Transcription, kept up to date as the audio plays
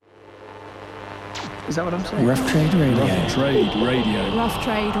Is that what I'm saying? Rough Trade Radio. Rough Trade Radio. Rough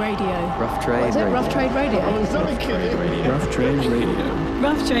Trade Radio. Rough Trade What is it? Radio. Rough Trade Radio. Rough Trade Radio.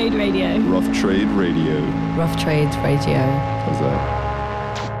 Rough Trade Radio. Rough Trade Radio. Rough Trade Radio. How's that?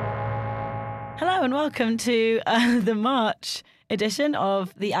 Hello and welcome to the March edition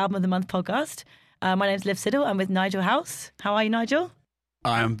of the Album of the Month podcast. My name's Liv Siddle. I'm with Nigel House. How are you, Nigel?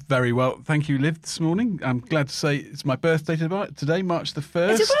 I am very well. Thank you, Liv, this morning. I'm glad to say it's my birthday today, March the 1st.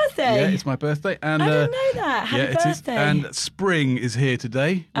 It's your birthday? Yeah, it's my birthday. And, I didn't know that. Happy it is. birthday. And spring is here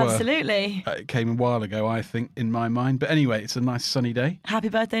today. Absolutely. Well, it came a while ago, I think, in my mind. But anyway, it's a nice sunny day. Happy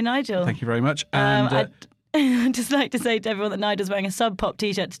birthday, Nigel. Thank you very much. And I'd just like to say to everyone that Nigel's wearing a Sub Pop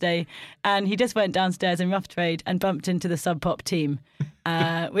t-shirt today, and he just went downstairs in Rough Trade and bumped into the Sub Pop team,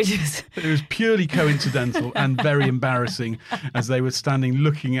 which is... It was purely coincidental and very embarrassing as they were standing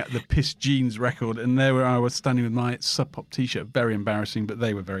looking at the Piss Jeans record, and there I was standing with my Sub Pop t-shirt. Very embarrassing, but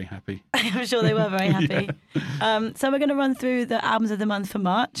they were very happy. I'm sure they were very happy. Yeah. So we're going to run through the albums of the month for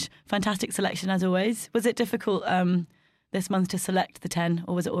March. Fantastic selection as always. Was it difficult this month to select the 10,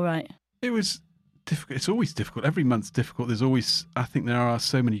 or was it all right? It was difficult. It's always difficult. Every month's difficult. I think there are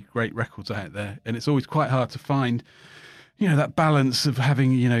so many great records out there, and it's always quite hard to find, that balance of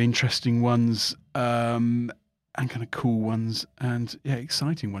having, interesting ones and kind of cool ones and,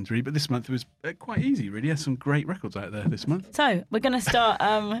 exciting ones, really. But this month it was quite easy, really. There's some great records out there this month. So we're going to start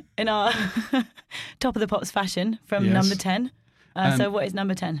in our Top of the Pops fashion from number 10. So what is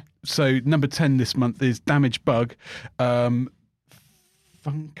number 10? So number 10 this month is Damaged Bug, Funka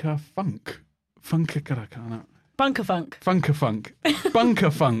Funk. Bunker Funk. Bunker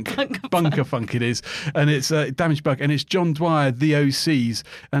Funk it is. And it's Damaged Bug, and it's John Dwyer, the OCs.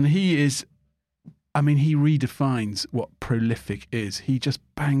 And he redefines what prolific is. He just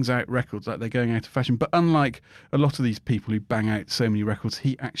bangs out records like they're going out of fashion. But unlike a lot of these people who bang out so many records,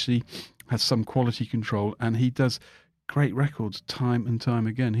 he actually has some quality control, and he does great records time and time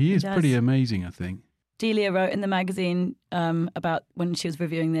again. He is pretty amazing, I think. Delia wrote in the magazine about when she was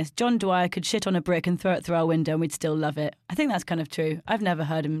reviewing this, John Dwyer could shit on a brick and throw it through our window and we'd still love it. I think that's kind of true. I've never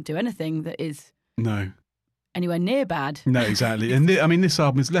heard him do anything that is anywhere near bad. No, exactly. And this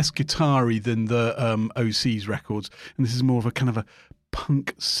album is less guitar-y than the OC's records. And this is more of a kind of a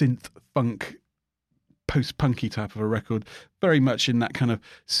punk, synth, funk, post-punky type of a record. Very much in that kind of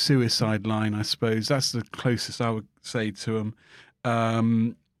Suicide line, I suppose. That's the closest I would say to him.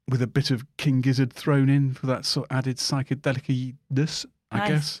 With a bit of King Gizzard thrown in for that sort of added psychedelicness, I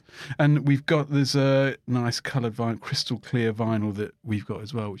guess. And there's a nice coloured vinyl, crystal clear vinyl that we've got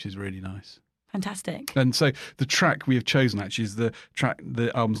as well, which is really nice. Fantastic. And so the track we have chosen actually is the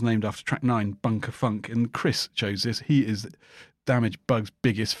album's named after track 9, Bunker Funk. And Chris chose this. He is Damaged Bug's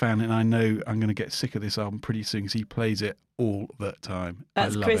biggest fan, and I know I'm going to get sick of this album pretty soon because he plays it all the time.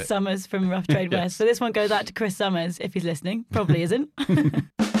 That's Chris Summers from Rough Trade West. So this one goes out to Chris Summers if he's listening. Probably isn't. When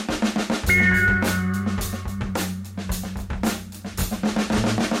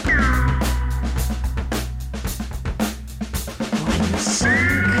the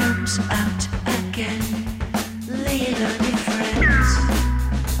sun comes out again, lay it on your friends.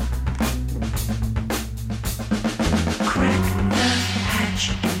 Crack the hatch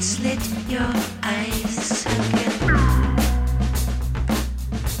and slit your eyes again.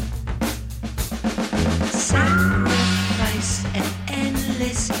 Sacrifice an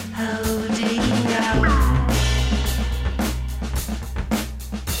endless holding out.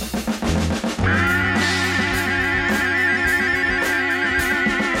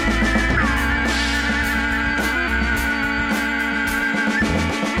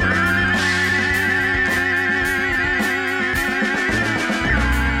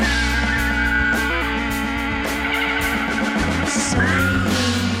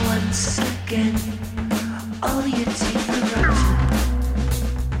 All your teeth are rotten,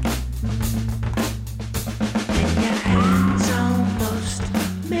 and your hands almost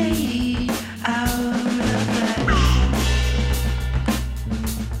made out of ash.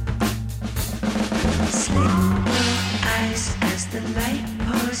 Slit your eyes as the light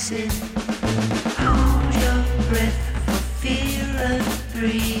pours in. Hold your breath for fear of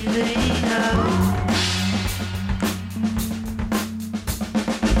breathing out.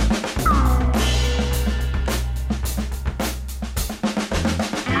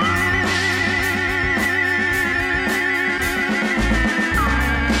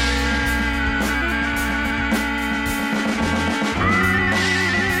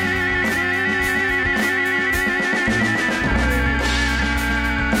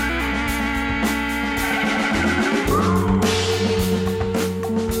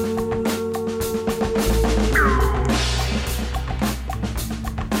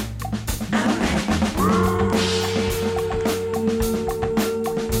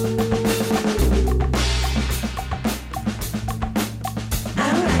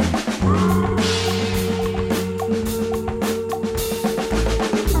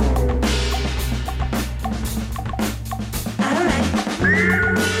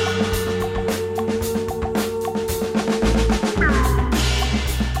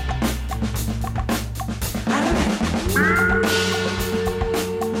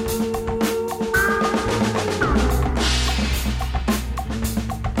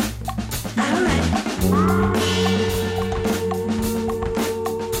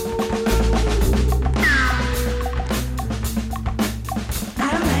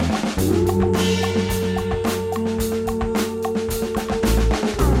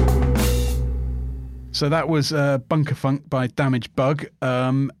 So that was Bunker Funk by Damaged Bug.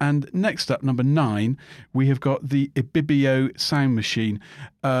 And next up, number 9, we have got the Ibibio Sound Machine.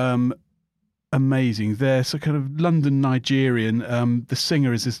 Amazing. They're so kind of London Nigerian. The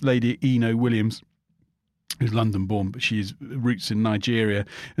singer is this lady, Eno Williams, who's London born, but she has roots in Nigeria.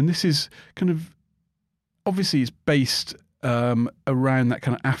 And this is kind of, obviously it's based around that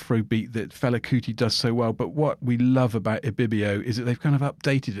kind of Afro beat that Fela Kuti does so well. But what we love about Ibibio is that they've kind of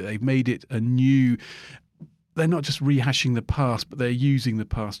updated it. They've made it a new... They're not just rehashing the past, but they're using the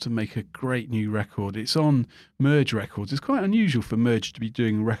past to make a great new record. It's on Merge Records. It's quite unusual for Merge to be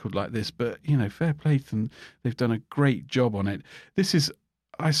doing a record like this, but, you know, fair play to them. They've done a great job on it. This is,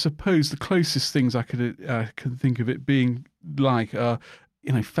 I suppose, the closest things I can think of it being like, you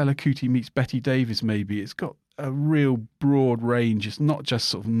know, Fela Kuti meets Betty Davis, maybe. It's got a real broad range. It's not just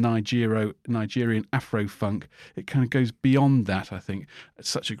sort of Nigerian Afro funk. It kind of goes beyond that, I think. It's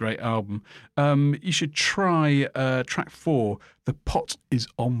such a great album. You should try track 4, The Pot is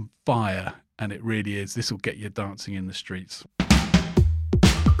on Fire, and it really is. This will get you dancing in the streets.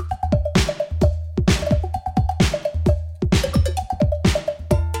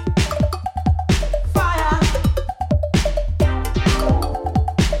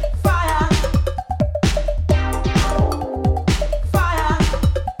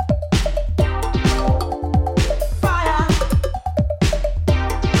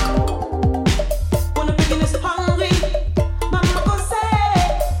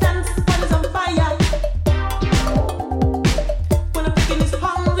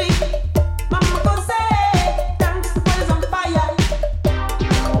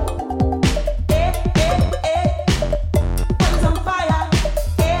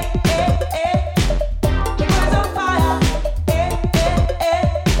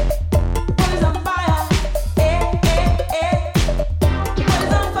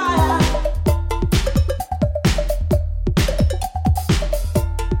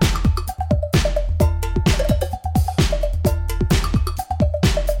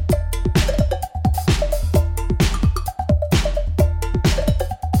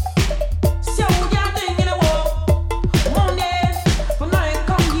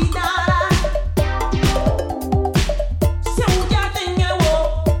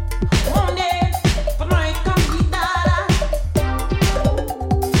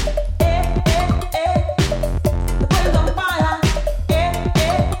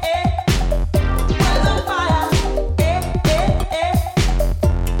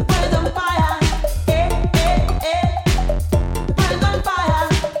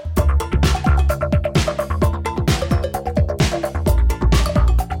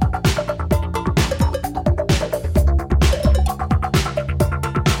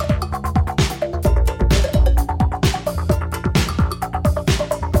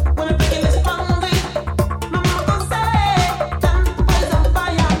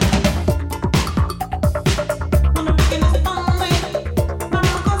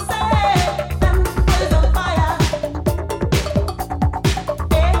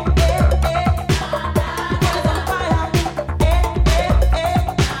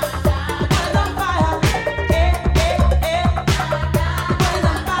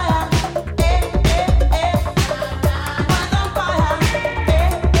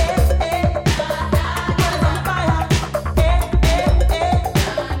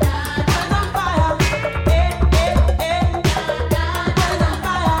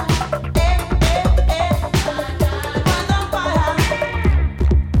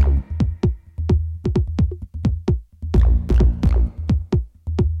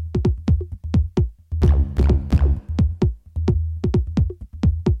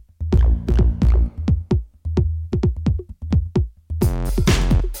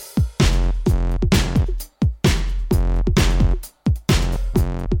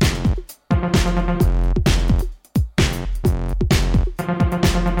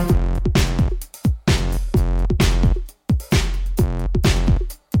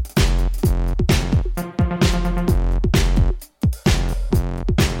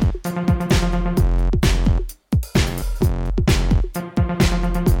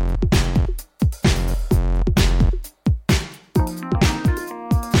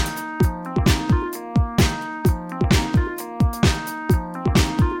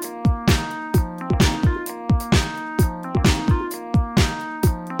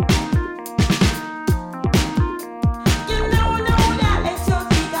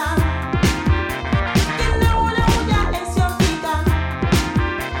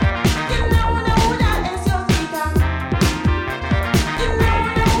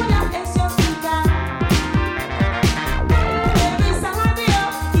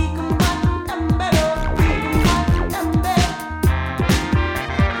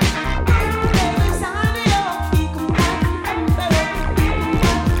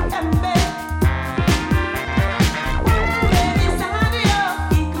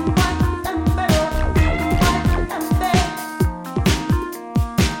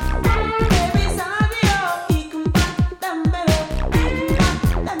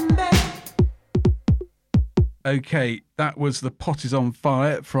 Okay, that was The Pot Is On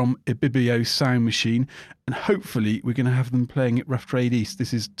Fire from Ibibio Sound Machine, and hopefully we're going to have them playing at Rough Trade East.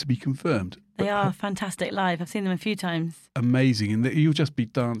 This is to be confirmed. They are fantastic live. I've seen them a few times. Amazing, and you'll just be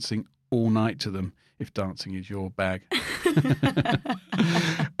dancing all night to them, if dancing is your bag.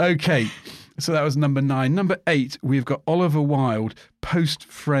 Okay, so that was number 9. Number 8, we've got Oliver Wilde, Post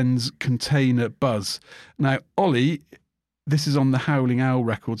Friends Container Buzz. Now, Ollie, this is on the Howling Owl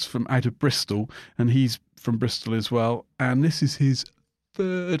records from out of Bristol, and he's from Bristol as well, and this is his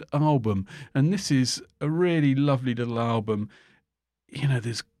 3rd album, and this is a really lovely little album. You know,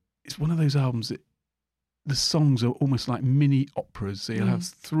 it's one of those albums that the songs are almost like mini operas. So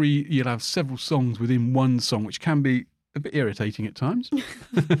you'll have several songs within one song, which can be a bit irritating at times.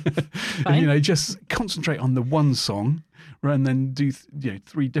 And, just concentrate on the one song and then do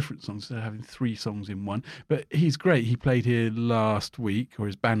 3 different songs instead of having 3 songs in one. But he's great. He played here last week, or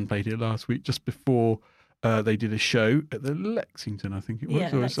his band played here last week, just before they did a show at the Lexington, I think it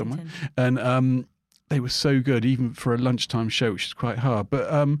was, or somewhere. And they were so good, even for a lunchtime show, which is quite hard.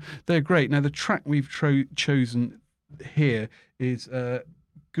 But they're great. Now, the track we've chosen here is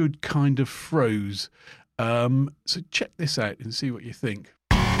Good Kind of Froze. So check this out and see what you think.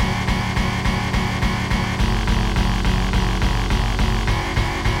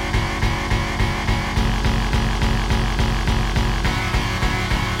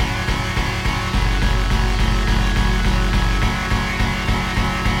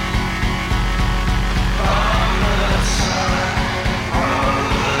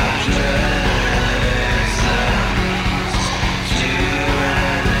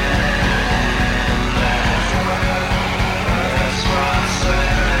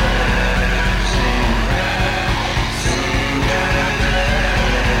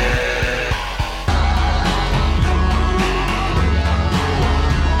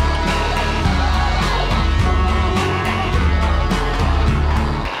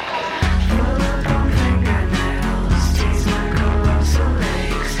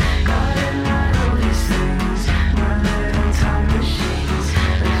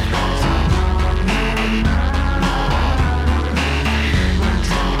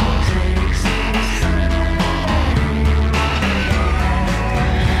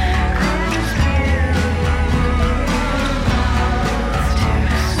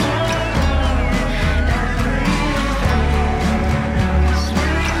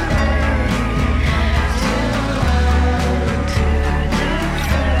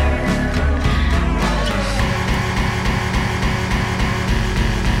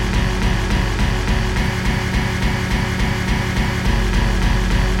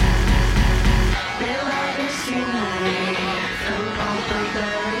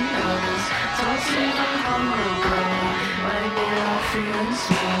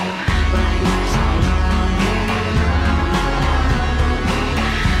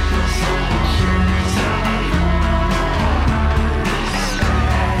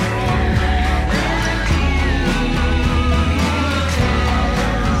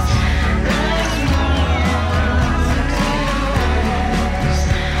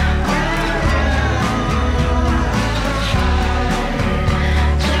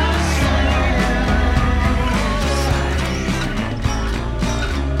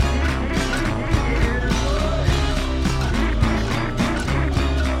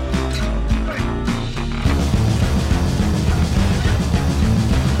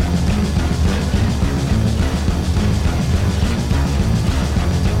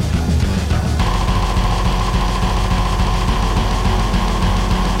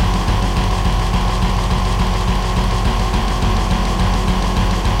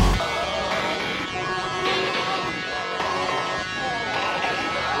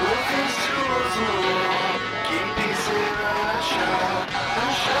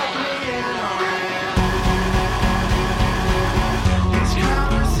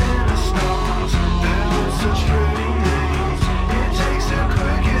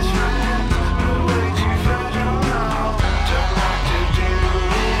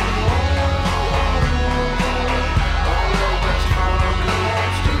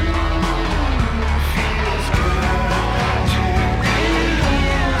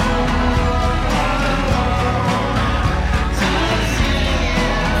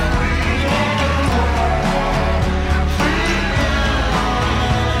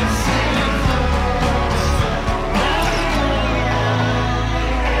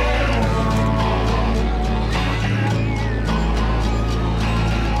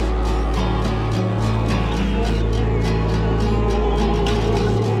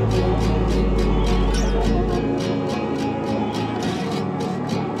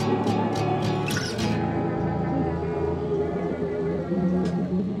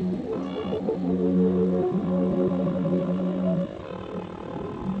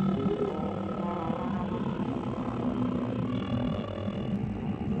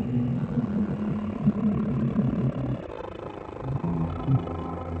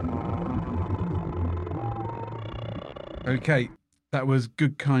 Okay, that was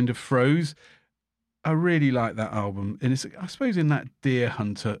Good Kind of Froze. I really like that album, and it's, I suppose, in that Deer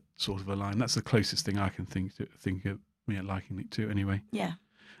Hunter sort of a line. That's the closest thing I can think of liking it to anyway. Yeah.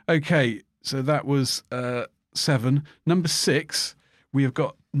 Okay, so that was 7. Number 6, we have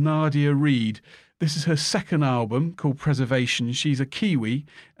got Nadia Reid. This is her second album called Preservation. She's a Kiwi,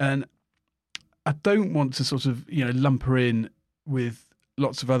 and I don't want to sort of, lump her in with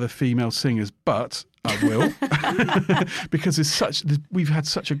lots of other female singers, but I will, because we've had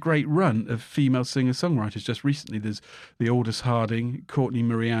such a great run of female singer-songwriters just recently. There's the Aldous Harding, Courtney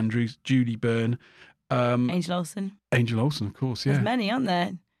Marie Andrews, Julie Byrne. Angel Olsen. Angel Olsen, of course, yeah. There's many, aren't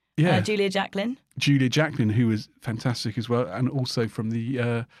there? Yeah. Julia Jacklin. Julia Jacklin, who is fantastic as well, and also from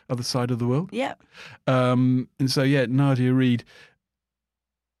the other side of the world. Yeah. And so, Nadia Reid,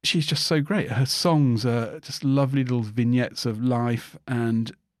 she's just so great. Her songs are just lovely little vignettes of life,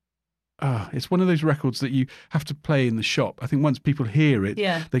 and it's one of those records that you have to play in the shop. I think once people hear it,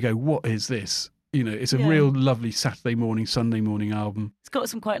 they go, "What is this?" It's a real lovely Saturday morning, Sunday morning album. It's got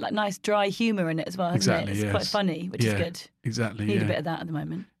some quite nice dry humour in it as well, hasn't it? It's quite funny, which is good. Exactly. Need a bit of that at the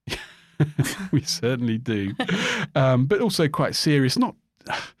moment. We certainly do, but also quite serious. Not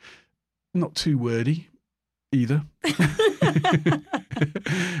too wordy either.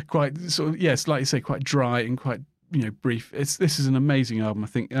 Quite sort of, yes, like you say, quite dry and quite brief. This is an amazing album, I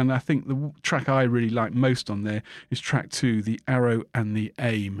think, and I think the track I really like most on there is track 2, The Arrow and the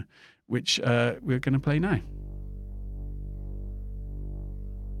Aim, which we're going to play now.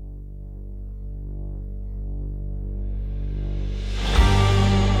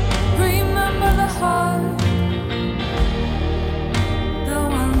 Remember the heart, the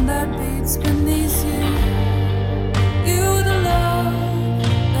one that beats beneath you. You the love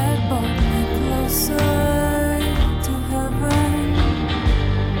that brought me closer.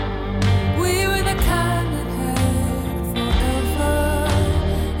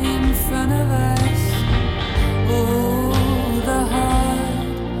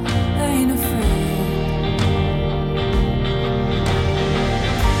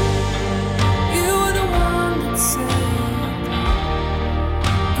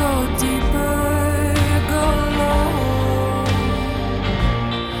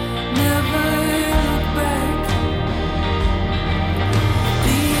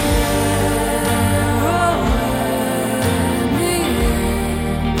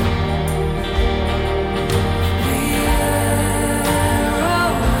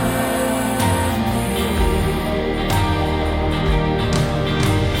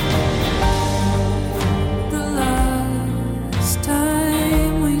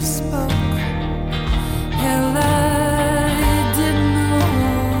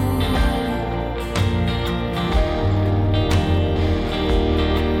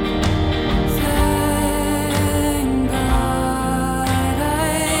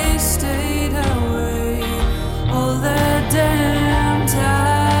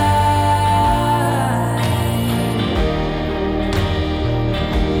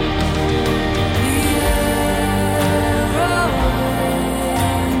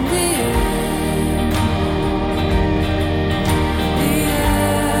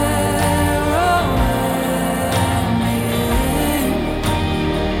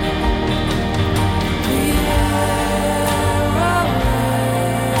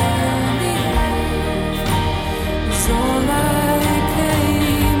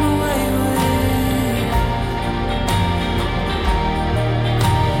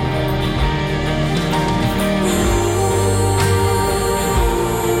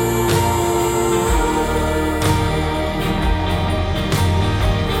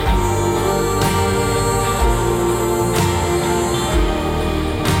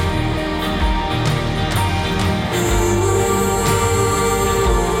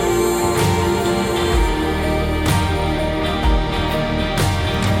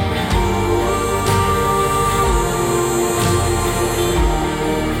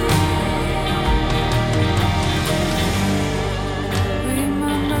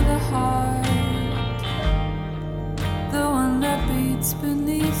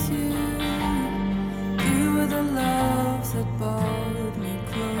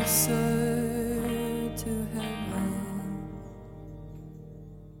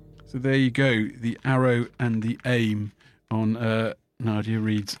 So there you go, The Arrow and the Aim on Nadia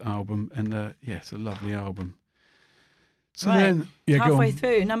Reid's album, and it's a lovely album. So right. then, halfway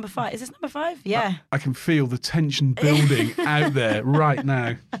through, number 5. Is this number 5? Yeah. I can feel the tension building out there right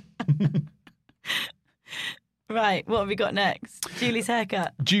now. Right, what have we got next? Julie's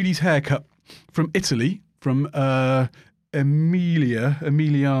Haircut. Julie's Haircut from Italy, from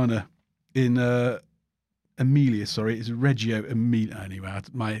Emiliana in Emilia, sorry, it's Reggio Emilia. Anyway,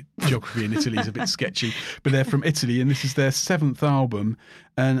 my geography in Italy is a bit sketchy, but they're from Italy, and this is their 7th album,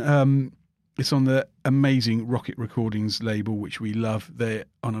 and it's on the amazing Rocket Recordings label, which we love. They're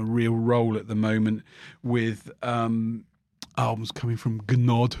on a real roll at the moment with albums coming from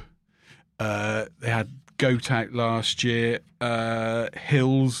Gnod. They had Goat out last year,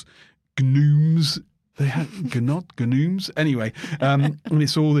 Hills, Gnooms. They had Gnooms. Anyway, and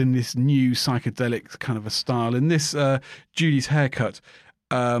it's all in this new psychedelic kind of a style. And this Judy's Haircut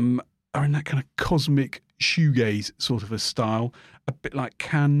are in that kind of cosmic shoegaze sort of a style, a bit like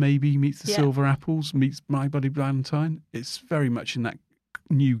Can maybe meets the Silver Apples meets My Bloody Valentine. It's very much in that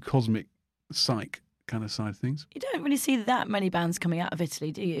new cosmic psych kind of side of things. You don't really see that many bands coming out of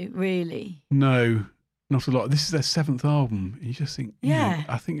Italy, do you? Really? No, not a lot. This is their 7th album. You just think,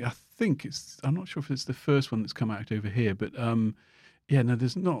 I think it's. I'm not sure if it's the first one that's come out over here, but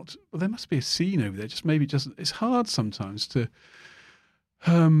there's not. Well, there must be a scene over there. It's hard sometimes to.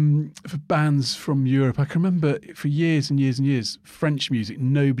 For bands from Europe, I can remember for years and years and years, French music,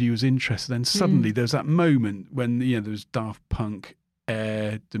 nobody was interested. Then suddenly there was that moment when there was Daft Punk,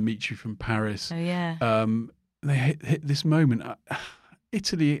 Air, Dimitri from Paris. Oh yeah. They hit this moment.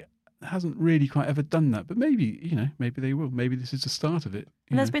 Italy hasn't really quite ever done that, but maybe they will. Maybe this is the start of it.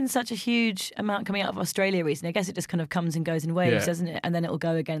 And there's been such a huge amount coming out of Australia recently. I guess it just kind of comes and goes in waves, doesn't it? And then it'll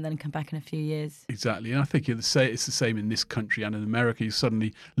go again and then come back in a few years. Exactly. And I think it's the same in this country and in America.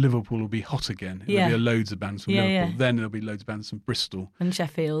 Suddenly Liverpool will be hot again. There'll be loads of bands from Liverpool. Yeah. Then there'll be loads of bands from Bristol. And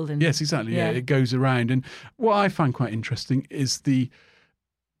Sheffield. And yes, exactly. Yeah, it goes around. And what I find quite interesting is the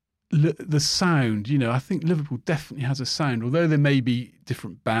sound. I think Liverpool definitely has a sound, although there may be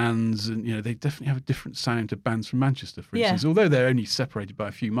different bands, and they definitely have a different sound to bands from Manchester, for instance. Although they're only separated by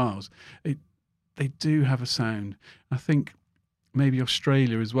a few miles, they do have a sound. I think maybe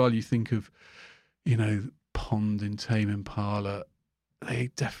Australia as well. You think of Pond in Tame Impala, they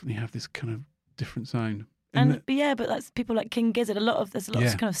definitely have this kind of different sound. But that's people like King Gizzard. There's a lot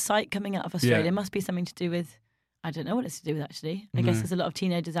of kind of sight coming out of Australia. It must be something to do with. I don't know what it's to do with, actually. I guess there's a lot of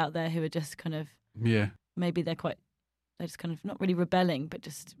teenagers out there who are just kind of... Yeah. Maybe they're just kind of not really rebelling, but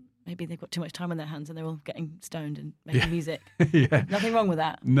just maybe they've got too much time on their hands and they're all getting stoned and making music. Nothing wrong with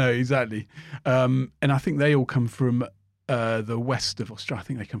that. No, exactly. And I think they all come from the west of Australia. I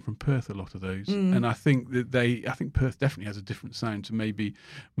think they come from Perth, a lot of those. And I think that Perth definitely has a different sound to maybe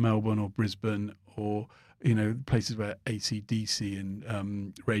Melbourne or Brisbane or... places where AC/DC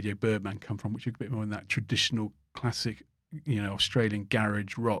and Radio Birdman come from, which are a bit more in that traditional, classic, Australian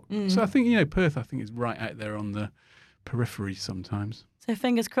garage rock. So I think, Perth, is right out there on the periphery sometimes. So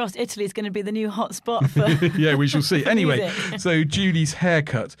fingers crossed, Italy's going to be the new hot spot for yeah, we shall see. Anyway, so Judy's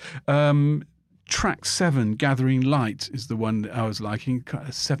Haircut. Track 7, Gathering Light, is the one that I was liking. Kind of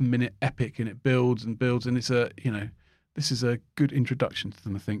a 7-minute epic, and it builds and builds, and it's this is a good introduction to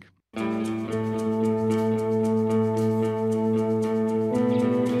them, I think. Fall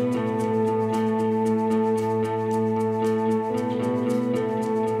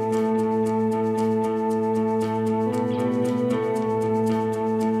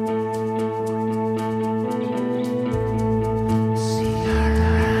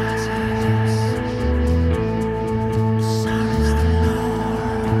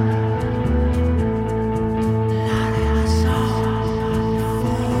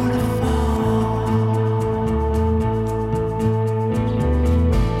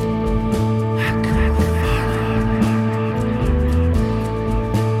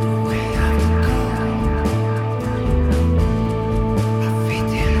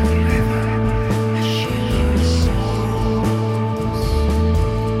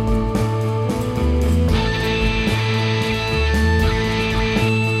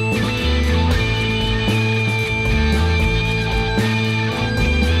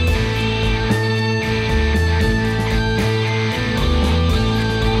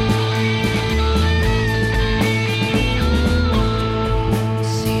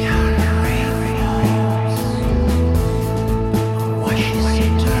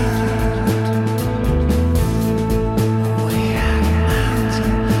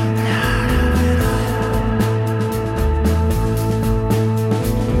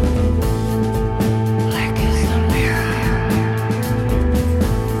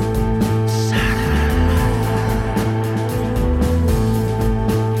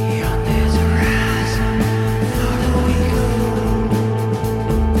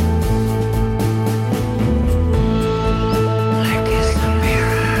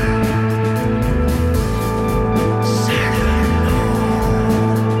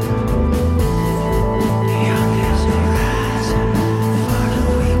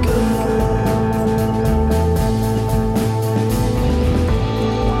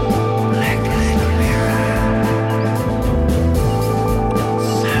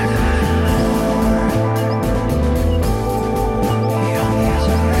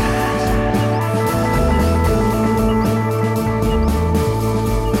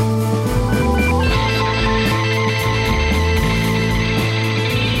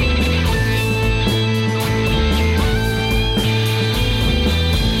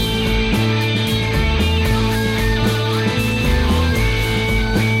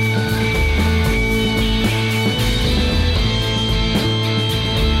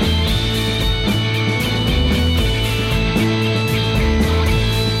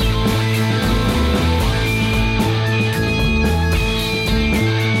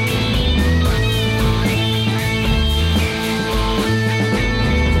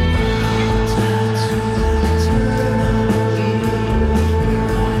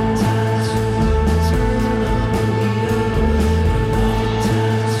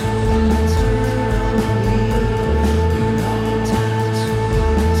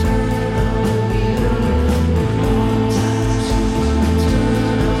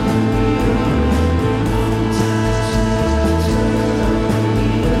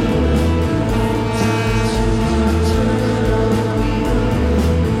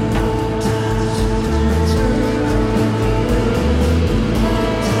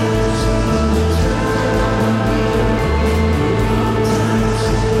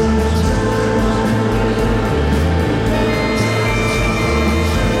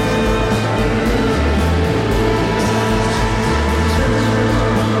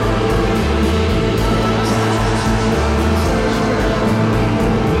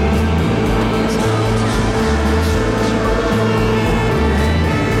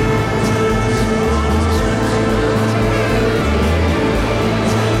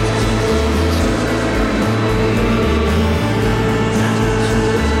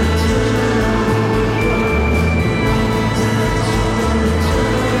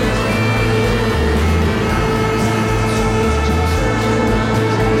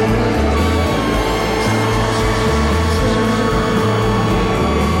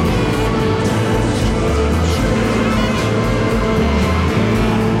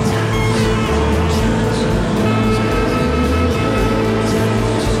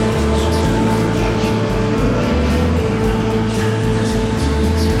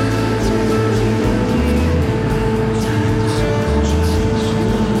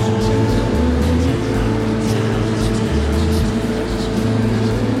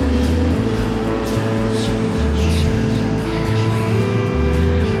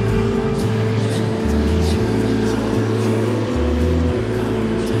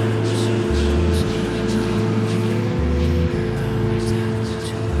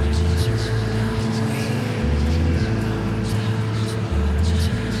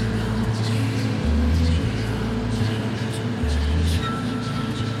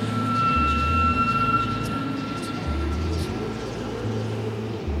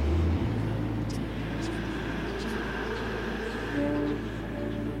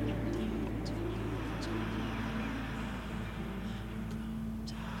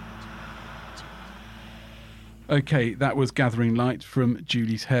Okay, that was Gathering Light from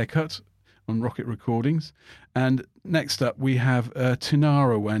Julie's Haircut on Rocket Recordings. And next up, we have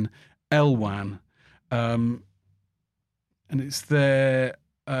Tinariwen, Elwan. And it's their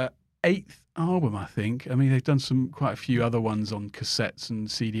 8th album, I think. I mean, they've done quite a few other ones on cassettes and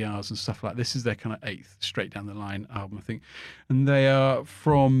CDRs and stuff like that. This is their kind of 8th straight down the line album, I think. And they are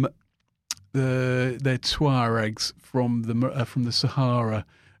from their Tuaregs from the Sahara,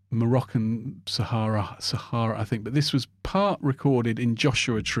 Moroccan Sahara, I think. But this was part recorded in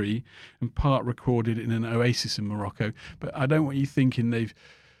Joshua Tree and part recorded in an oasis in Morocco. But I don't want you thinking they've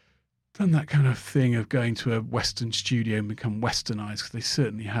done that kind of thing of going to a Western studio and become Westernized, because they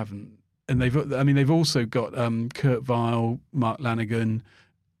certainly haven't. And they've also got Kurt Weill, Mark Lanigan,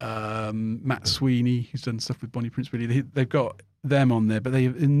 Matt Sweeney, who's done stuff with Bonnie Prince Billy. They've got them on there, but they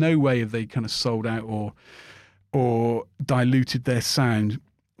in no way have they kind of sold out or diluted their sound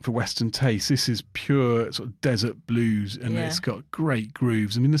for Western taste. This is pure sort of desert blues, and it's got great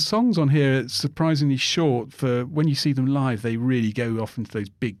grooves. I mean, the songs on here are surprisingly short. For when you see them live, they really go off into those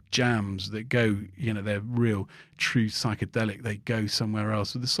big jams that go, they're real, true psychedelic. They go somewhere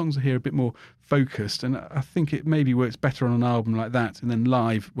else. So the songs are here a bit more focused, and I think it maybe works better on an album like that, and then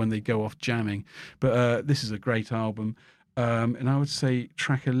live when they go off jamming. But this is a great album. And I would say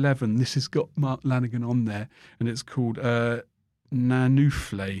track 11, this has got Mark Lanigan on there, and it's called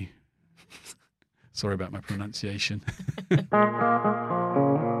Nanoufle. Sorry about my pronunciation.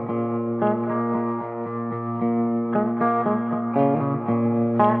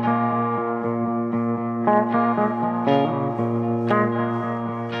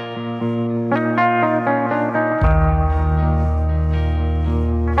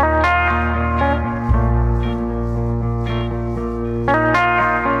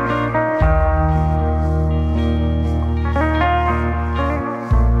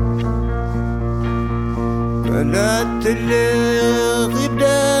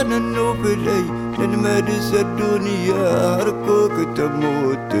 غبدان النوبلي لنمدس الدنيا هركوك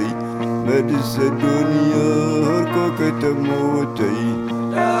تموتي مدس الدنيا هركوك تموتي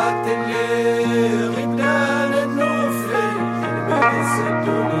لا تلي غبدان النوبلي لنمدس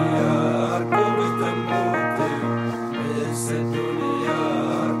الدنيا هركوك تموتي مدس الدنيا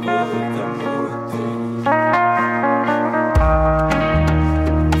هركوك تموتي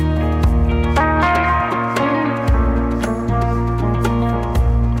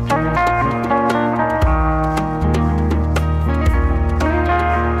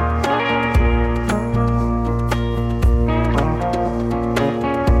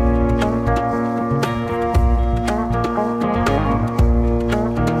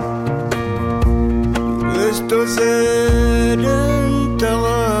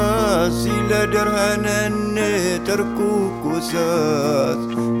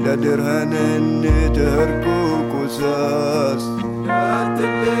لا درهنن تهركوك وساس لا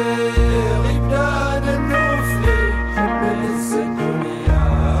تلي غبدان النوفلي بلس الدنيا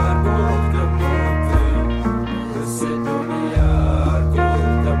هركوك تموتي بلس الدنيا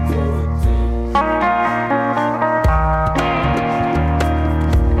هركوك تموتي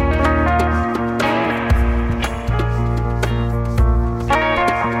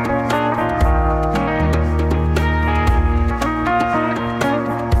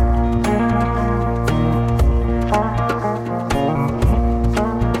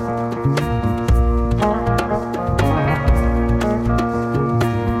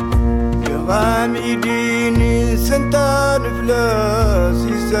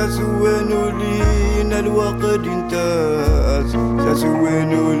ساسوينو لينا الوقت انتاز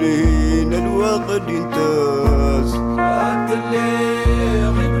ساسوينو لينا الوقت انتاز ساعات اللي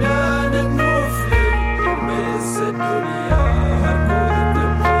غبران النوفلي بس الدنيا هركوك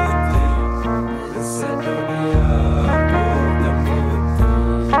تموتي بس الدنيا هركوك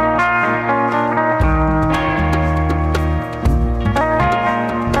تموتي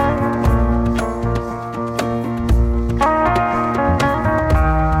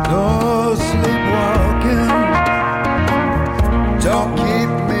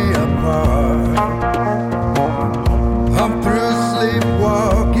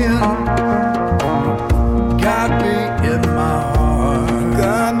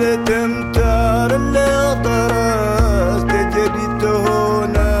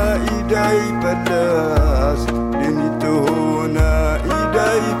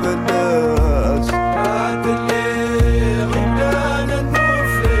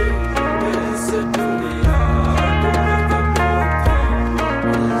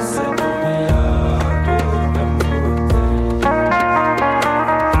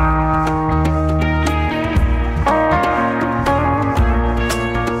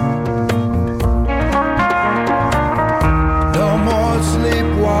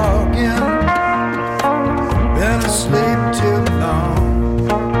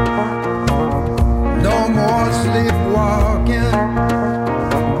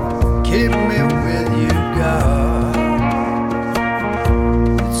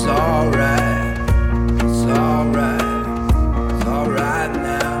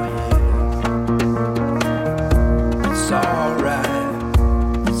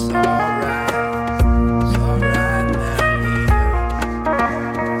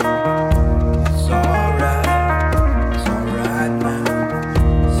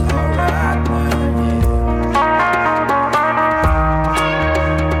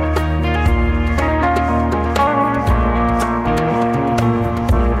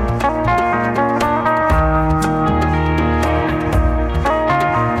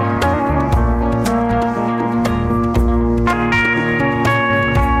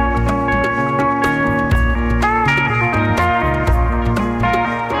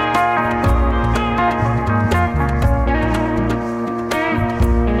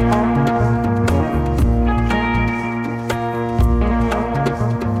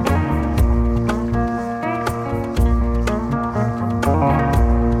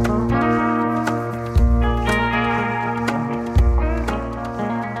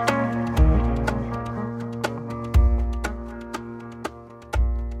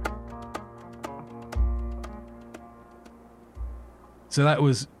So that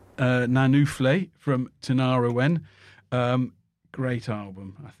was Nanufle from Tanara Wen. Great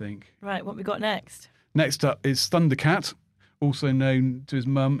album, I think. Right, what we got next? Next up is Thundercat, also known to his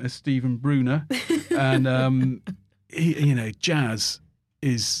mum as Stephen Bruner. And, jazz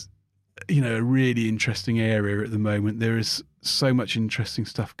is, a really interesting area at the moment. There is so much interesting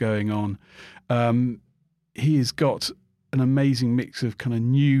stuff going on. He has got an amazing mix of kind of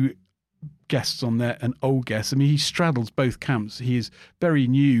new guests on there and old guests. I mean, he straddles both camps. He is very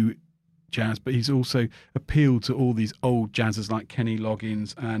new jazz, but he's also appealed to all these old jazzers like Kenny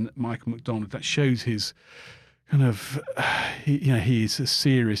Loggins and Michael McDonald. That shows his kind of, he is a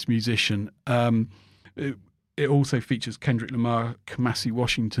serious musician. It also features Kendrick Lamar, Kamasi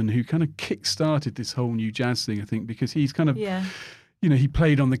Washington, who kind of kick-started this whole new jazz thing, I think, because he's kind of, he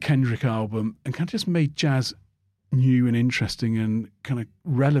played on the Kendrick album and kind of just made jazz new and interesting and kind of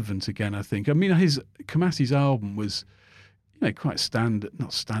relevant again, I think. I mean, Kamasi's album was, quite standard.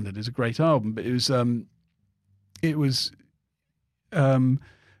 Not standard. It's a great album, but it was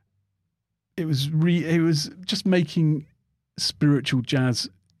just making spiritual jazz,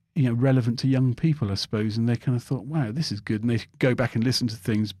 relevant to young people, I suppose. And they kind of thought, wow, this is good. And they go back and listen to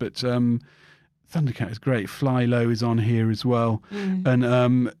things. But Thundercat is great. Fly Low is on here as well.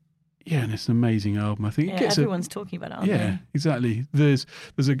 And and it's an amazing album. I think it gets everyone's talking about it, aren't they? Exactly.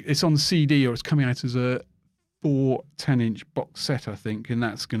 It's on CD, or it's coming out as a 4 10-inch box set, I think, and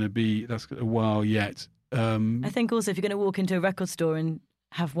that's a while yet. I think also if you're going to walk into a record store and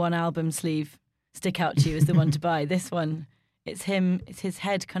have one album sleeve stick out to you as the one to buy, this one, it's his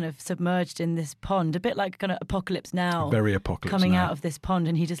head kind of submerged in this pond, a bit like kind of Apocalypse Now. Very Apocalypse coming Now. Out of this pond,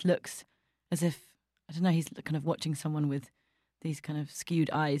 and he just looks as if, I don't know, he's kind of watching someone with these kind of skewed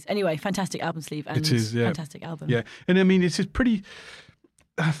eyes. Anyway, fantastic album sleeve and it is, fantastic album. Yeah, and I mean, it's pretty,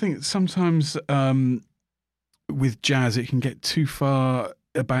 I think sometimes with jazz, it can get too far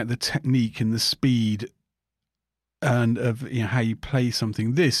about the technique and the speed and of how you play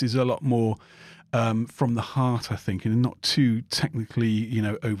something. This is a lot more from the heart, I think, and not too technically,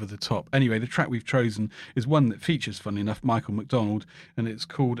 over the top. Anyway, the track we've chosen is one that features, funnily enough, Michael McDonald, and it's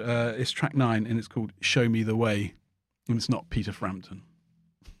called, it's track 9, and it's called Show Me the Way, and it's not Peter Frampton.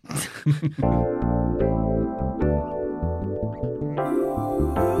 Show you the way.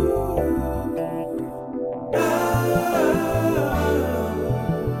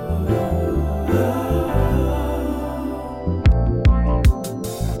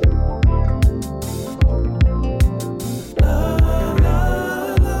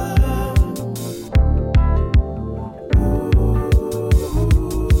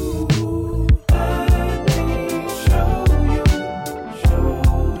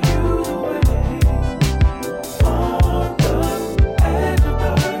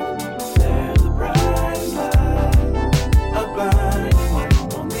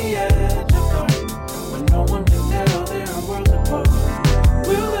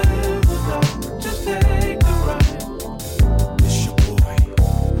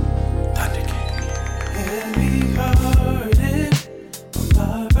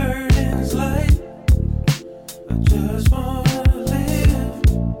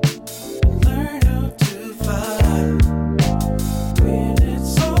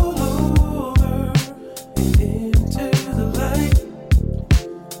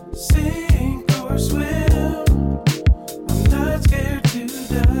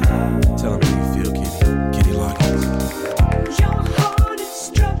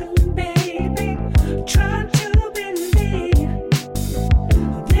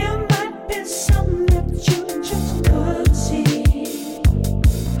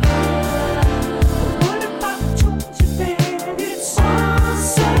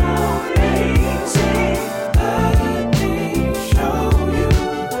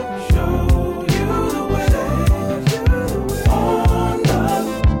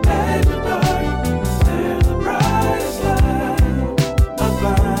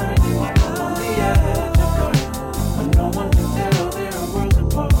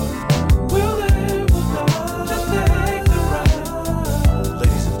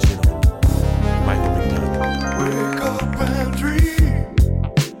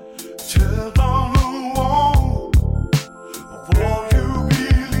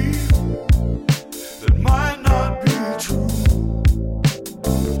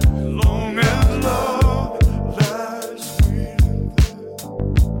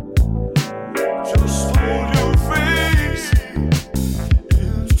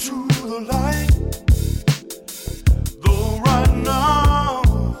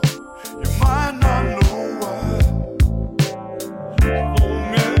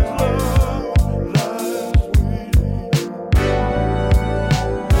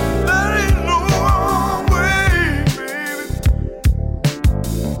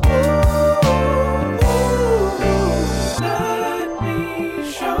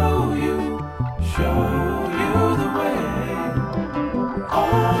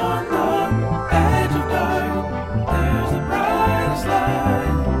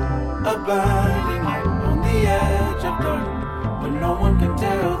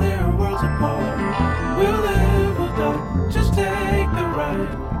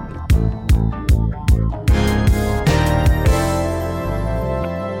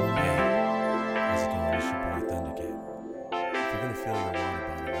 your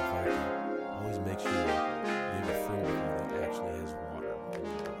water bottle. In fact, always make sure you have a friend with you that actually has water in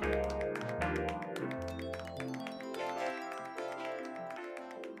your bottle.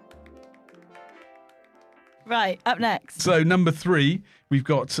 Right, up next. So number 3, we've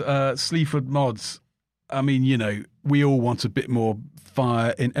got Sleaford Mods. I mean, you know, we all want a bit more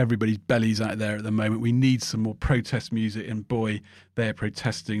fire in everybody's bellies out there at the moment. We need some more protest music, and boy, they're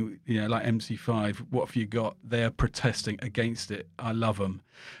protesting. You know, like MC5. What have you got? They are protesting against it. I love them.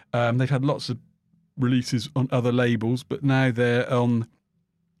 They've had lots of releases on other labels, but now they're on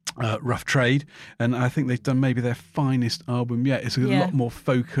Rough Trade, and I think they've done maybe their finest album yet. It's a lot more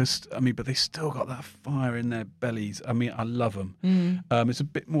focused. I mean, but they still got that fire in their bellies. I mean, I love them. It's a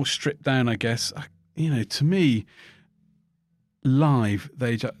bit more stripped down, I guess. You know, to me, live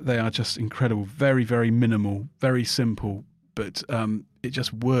they are just incredible. Very, very minimal, very simple, but it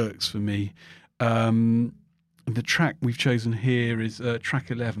just works for me. The track we've chosen here is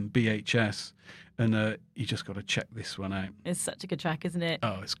track 11, BHS, and you just got to check this one out. It's such a good track, isn't it?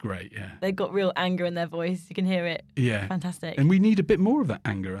 Oh, it's great, yeah. They've got real anger in their voice. You can hear it. Yeah. Fantastic. And we need a bit more of that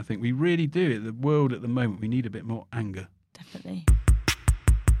anger, I think. We really do. The world at the moment, we need a bit more anger. Definitely.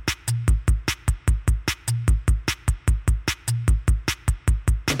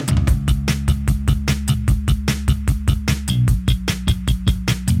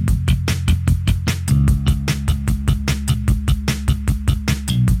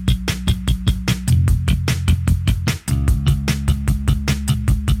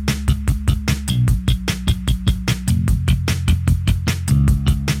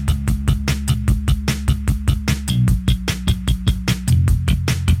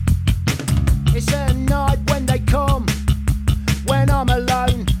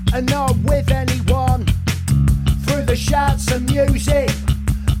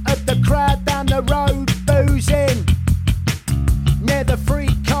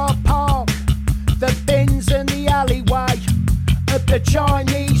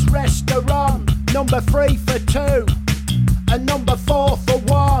 Number 3 for 2 and number 4 for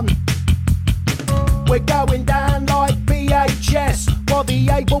 1. We're going down like BHS while the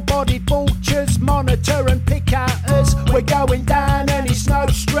able-bodied vultures monitor and pick at us. We're going down and it's no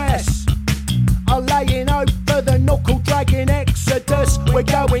stress. I'm laying over the knuckle-dragging exodus. We're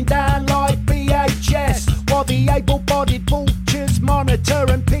going down like BHS while the able-bodied vultures monitor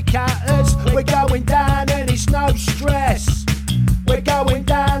and pick at us. We're going down and it's no stress. We're going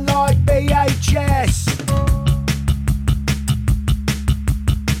down like BHS.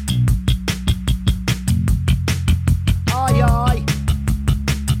 Aye, aye.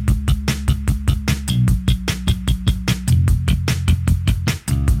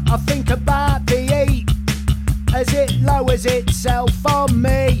 I think about the heat as it lowers itself on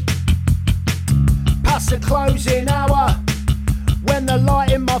me. Past the closing hour, when the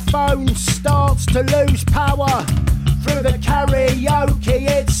light in my phone starts to lose power. Through the karaoke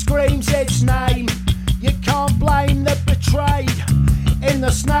it screams its name. You can't blame the betrayed in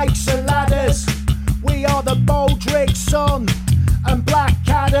the snakes and ladders. We are the Baldrick Sun and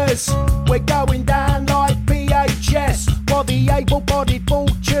Blackadders. We're going down like BHS while the able-bodied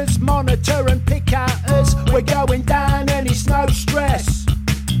vultures monitor and pick at us. We're going down and it's no stress.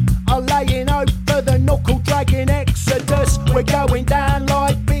 I'm laying over the knuckle-dragging exodus. We're going down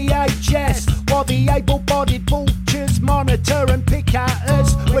like BHS while the able-bodied vultures monitor and pick at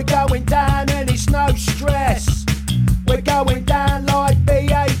us. We're going down and it's no stress. We're going down like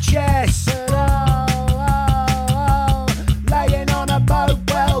BHS. Laying on a boat,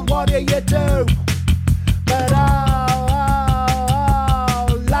 well, what do you do? But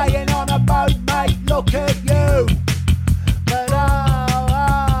laying on a boat, mate, look at you. But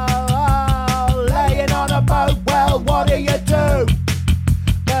laying on a boat, well, what do you do?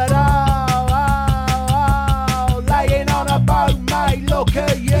 But laying on a boat, mate, look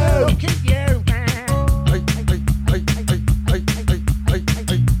at you. Look at you.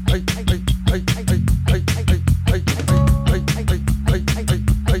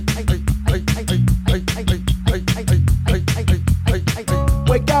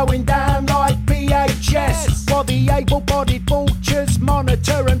 We're going down like BHS while the able-bodied vultures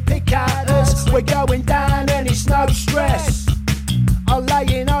monitor and pick at us. We're going down and it's no stress. I'm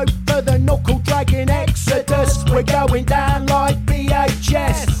laying over the knuckle-dragging exodus. We're going down like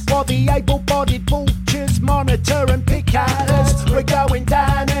BHS while the able-bodied vultures monitor and pick at us. We're going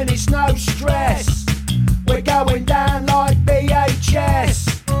down and it's no stress. We're going down like BHS.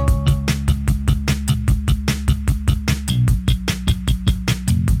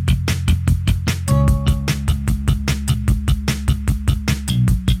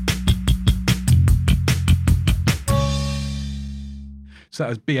 So that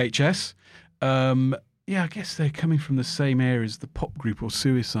was BHS. Yeah, I guess they're coming from the same area as the pop group or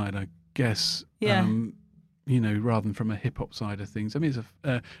Suicide, I guess. Yeah. Rather than from a hip hop side of things. I mean,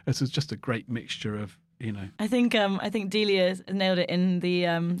 it's just a great mixture of, I think Delia nailed it in the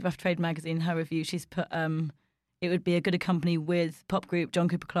Rough Trade magazine. Her review, she's put it would be a good company with pop group, John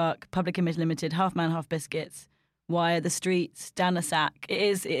Cooper Clarke, Public Image Limited, Half Man, Half Biscuits, Wire, The Streets, Dan Le Sac.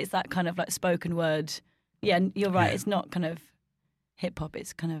 It is that kind of like spoken word. Yeah, you're right. Yeah. It's not kind of hip hop.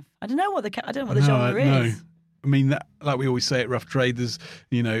 It's kind of I don't know what the genre is. No. I mean, like we always say at Rough Trade, there's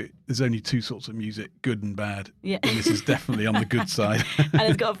only two sorts of music, good and bad. Yeah. And this is definitely on the good side. And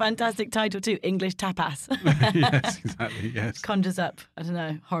it's got a fantastic title too, English Tapas. Yes, exactly, yes. Conjures up, I don't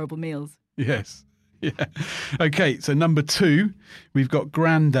know, horrible meals. Yes, yeah. Okay, so number 2, we've got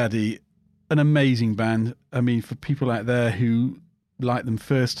Grandaddy, an amazing band. I mean, for people out there who like them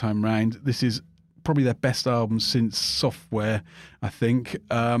first time round, this is probably their best album since Software, I think.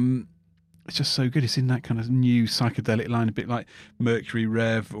 It's just so good. It's in that kind of new psychedelic line, a bit like Mercury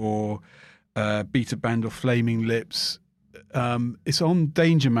Rev or Beta Band or Flaming Lips. It's on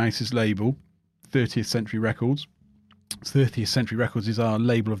Danger Mouse's label, 30th Century Records. 30th Century Records is our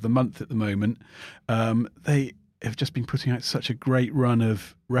label of the month at the moment. They have just been putting out such a great run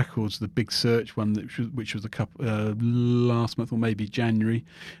of records. The Big Search one, which was a couple last month or maybe January,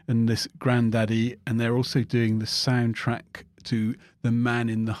 and this Grandaddy, and they're also doing the soundtrack to The Man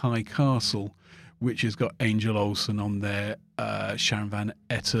in the High Castle, which has got Angel Olsen on there, Sharon Van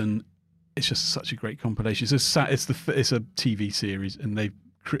Etten. It's just such a great compilation. It's a TV series, and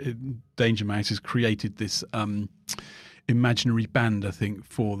Danger Mouse has created this imaginary band, I think,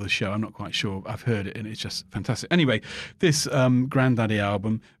 for the show. I'm not quite sure. I've heard it, and it's just fantastic. Anyway, this Grandaddy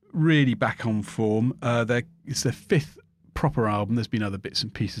album, really back on form. It's their 5th proper album. There's been other bits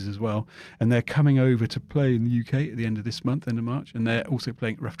and pieces as well, and they're coming over to play in the UK at the end of this month, end of March, and they're also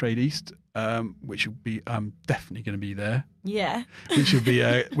playing at Rough Trade East, which will be definitely going to be there. Yeah. which will be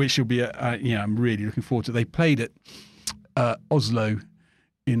I'm really looking forward to it. They played at Oslo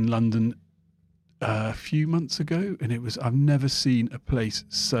in London a few months ago, and I've never seen a place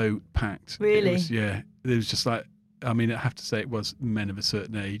so packed. Really? It was just like, I mean, I have to say it was men of a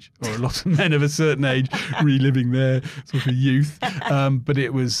certain age, or a lot of men of a certain age reliving their sort of youth. But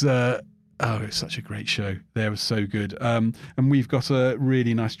it was, it was such a great show. They were so good. And we've got a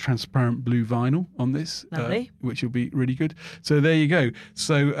really nice transparent blue vinyl on this, which will be really good. So there you go.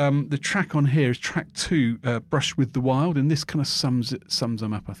 So the track on here is track 2, Brush with the Wild, and this kind of sums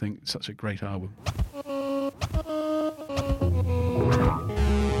them up, I think. It's such a great album.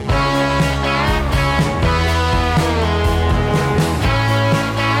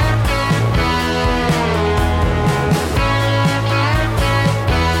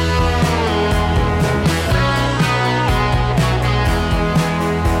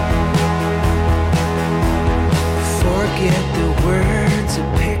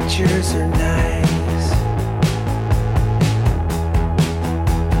 Pictures are nice,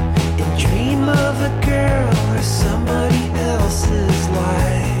 and dream of a girl or somebody else's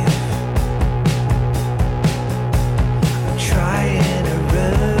life. I'm trying a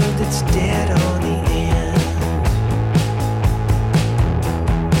road that's dead on the end.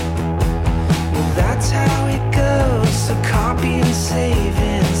 Well, that's how it goes, so copy and save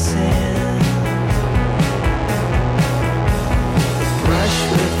and send.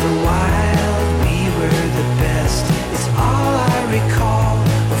 With the wild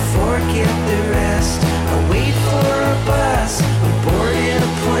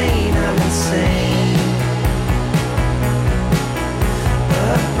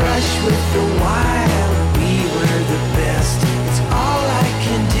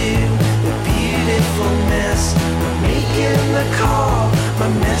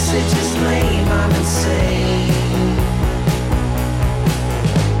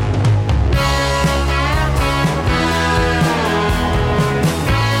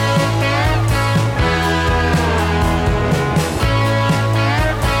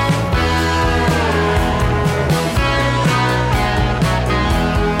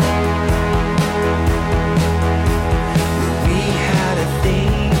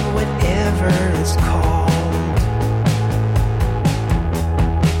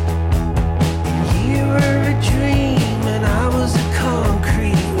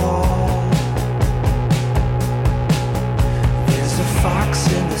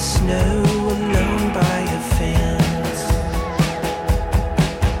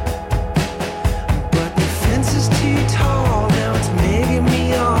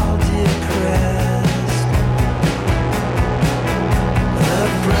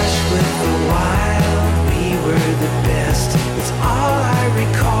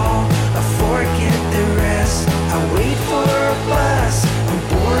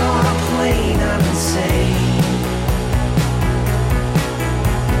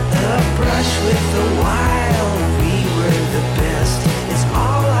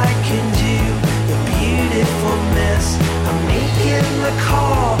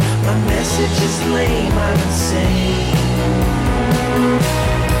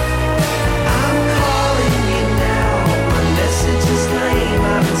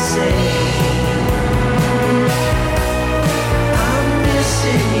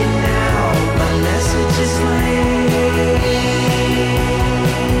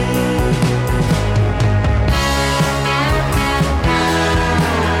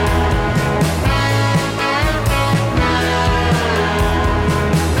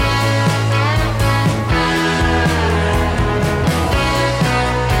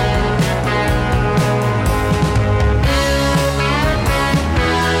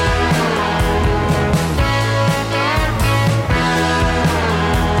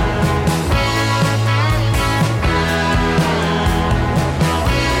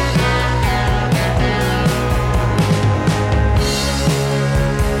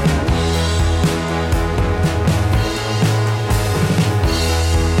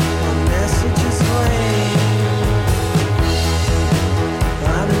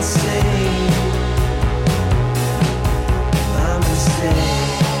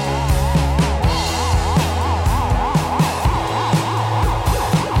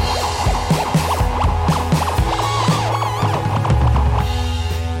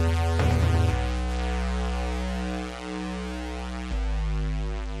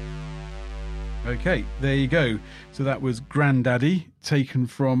Okay, there you go. So that was Grandaddy, taken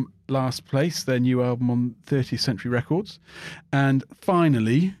from Last Place, their new album on 30th Century Records. And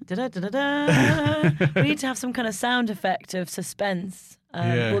finally... Da-da-da-da-da. We need to have some kind of sound effect of suspense.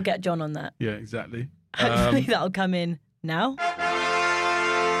 Yeah. We'll get John on that. Yeah, exactly. Hopefully that'll come in now.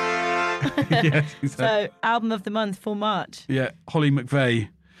 Yes, exactly. So, album of the month for March. Yeah, Holly McVeigh,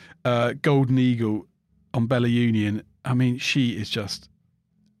 Golden Eagle on Bella Union. I mean, she is just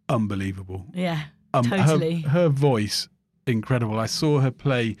unbelievable. Yeah, totally. Her voice, incredible. I saw her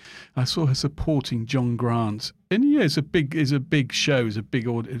play. I saw her supporting John Grant. And yeah, it's a big show. It's a big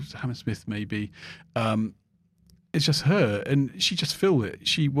order. It was Hammersmith, maybe. It's just her, and she just filled it.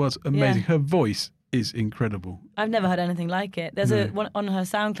 She was amazing. Yeah. Her voice is incredible. I've never heard anything like it. There's No. one on her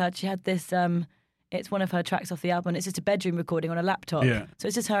SoundCloud. She had this. It's one of her tracks off the album. It's just a bedroom recording on a laptop. Yeah. So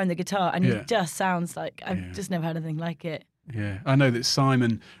it's just her and the guitar, and Yeah. it just sounds like I've Yeah. just never heard anything like it. Yeah, I know that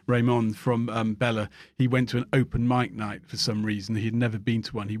Simon Raymond from Bella, he went to an open mic night for some reason. He'd never been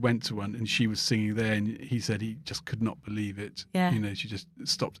to one. He went to one and she was singing there, and he said he just could not believe it. Yeah. You know, she just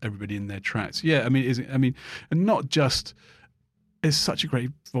stopped everybody in their tracks. Yeah, I mean, and not just, it's such a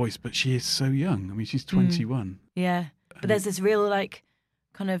great voice, but she is so young. I mean, she's 21. Yeah, but there's this real like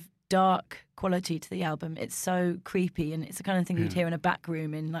kind of dark quality to the album. It's so creepy, and it's the kind of thing you'd Yeah. hear in a back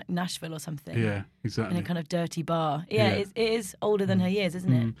room in like Nashville or something. Yeah, exactly. In a kind of dirty bar. Yeah, Yeah. it is older than her years,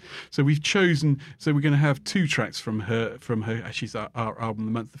 isn't it? So we've chosen. So we're going to have two tracks from her. She's our album of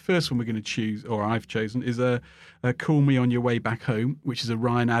the month. The first one we're going to choose, or I've chosen, is a "Call Me on Your Way Back Home," which is a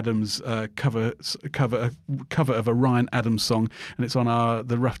Ryan Adams cover of a Ryan Adams song, and it's on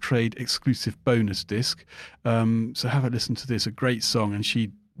the Rough Trade exclusive bonus disc. So have a listen to this. A great song, and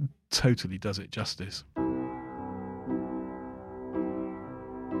she totally does it justice.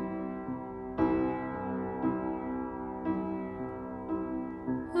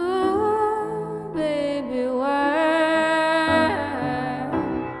 Oh, baby, why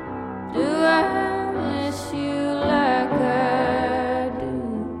do I miss you like I do?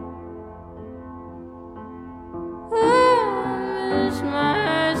 Oh, miss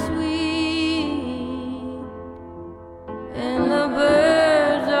my sweet, and the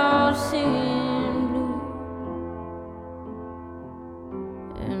birds all singing blue.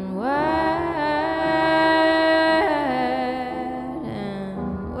 And why?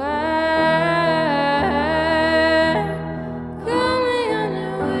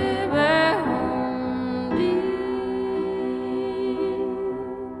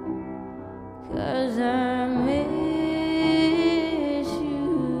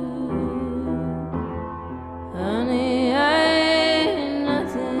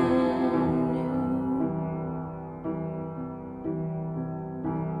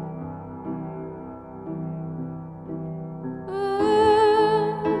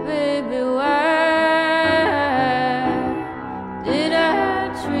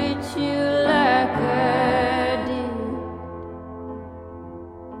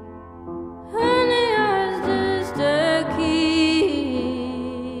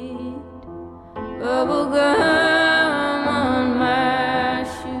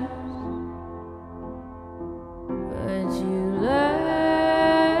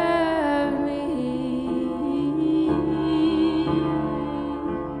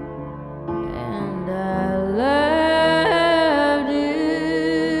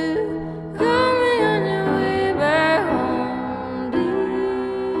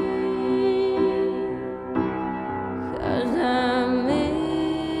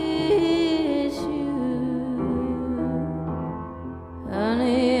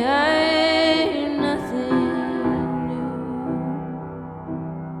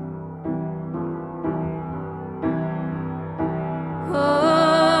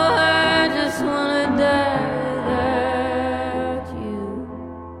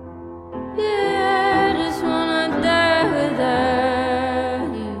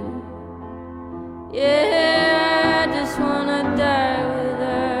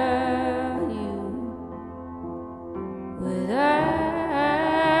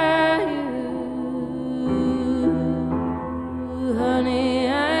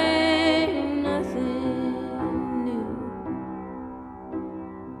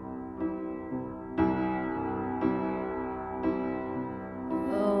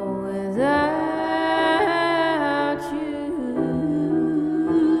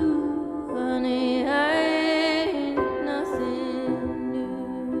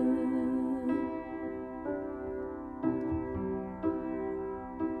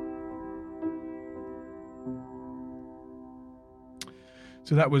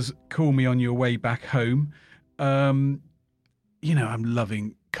 So that was "Call Me on Your Way Back Home." You know, I'm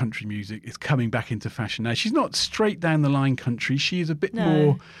loving country music is coming back into fashion now. She's not straight down the line country. She is a bit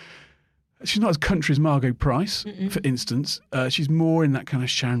more. She's not as country as Margot Price, for instance. She's more in that kind of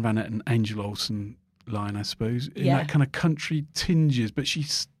Sharon Van Etten, Angel Olsen line, I suppose, in that kind of country tinges. But she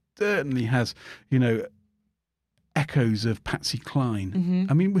certainly has, echoes of Patsy Cline.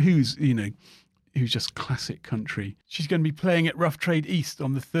 I mean, who's just classic country. She's going to be playing at Rough Trade East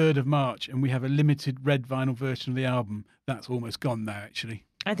on the 3rd of March, and we have a limited red vinyl version of the album. That's almost gone now, actually.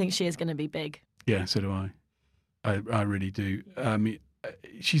 I think she is going to be big. Yeah, so do I. I really do. I mean,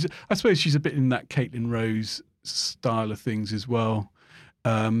 I suppose she's a bit in that Caitlin Rose style of things as well.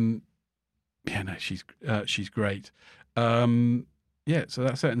 She's great. So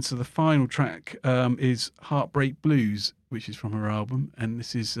that's it. And so the final track is Heartbreak Blues, which is from her album, and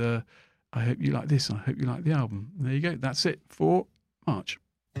this is I hope you like this. I hope you like the album. There you go. That's it for March.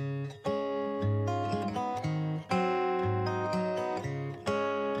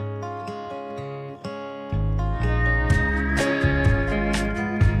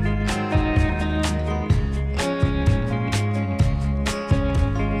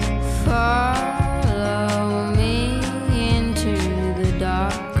 Follow me into the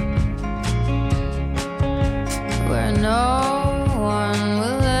dark, where no one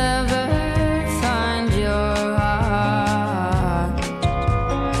will ever find your heart.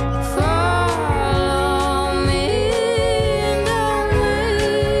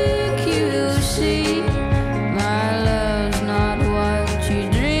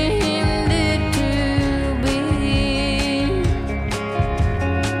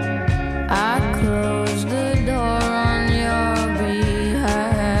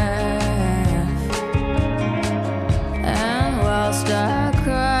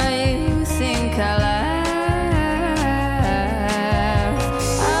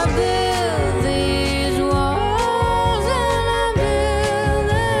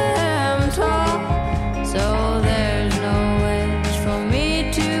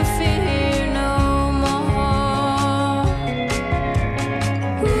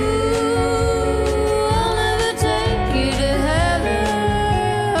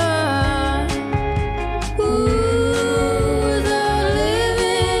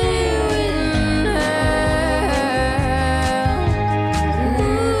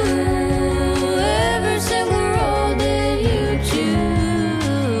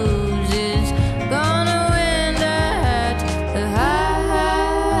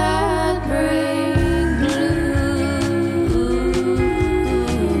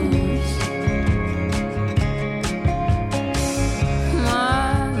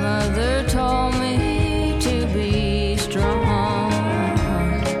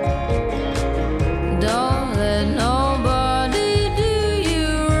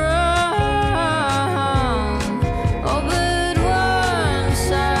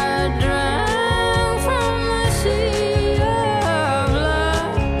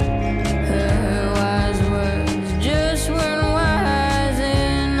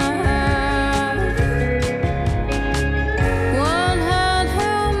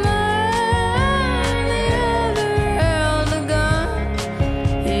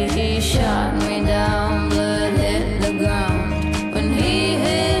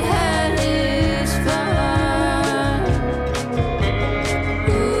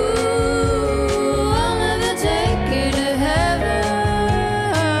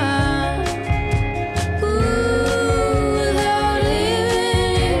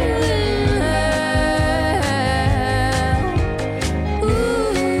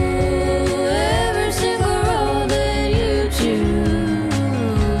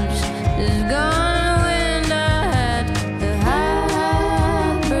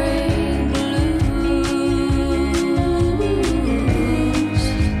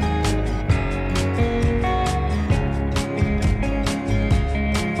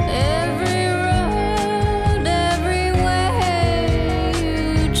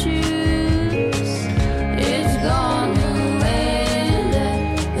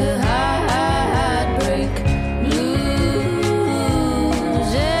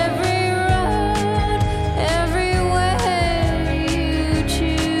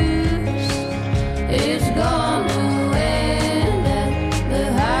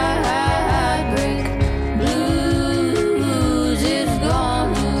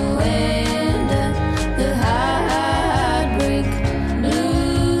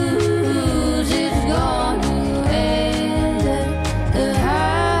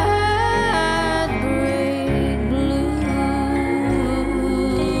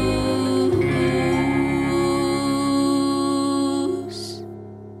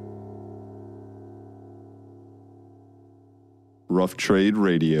 Rough Trade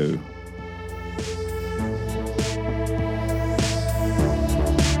Radio.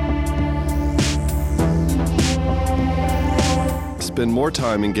 Spend more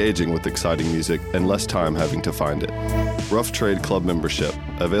time engaging with exciting music and less time having to find it. Rough Trade Club membership,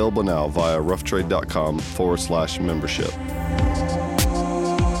 available now via roughtrade.com/membership.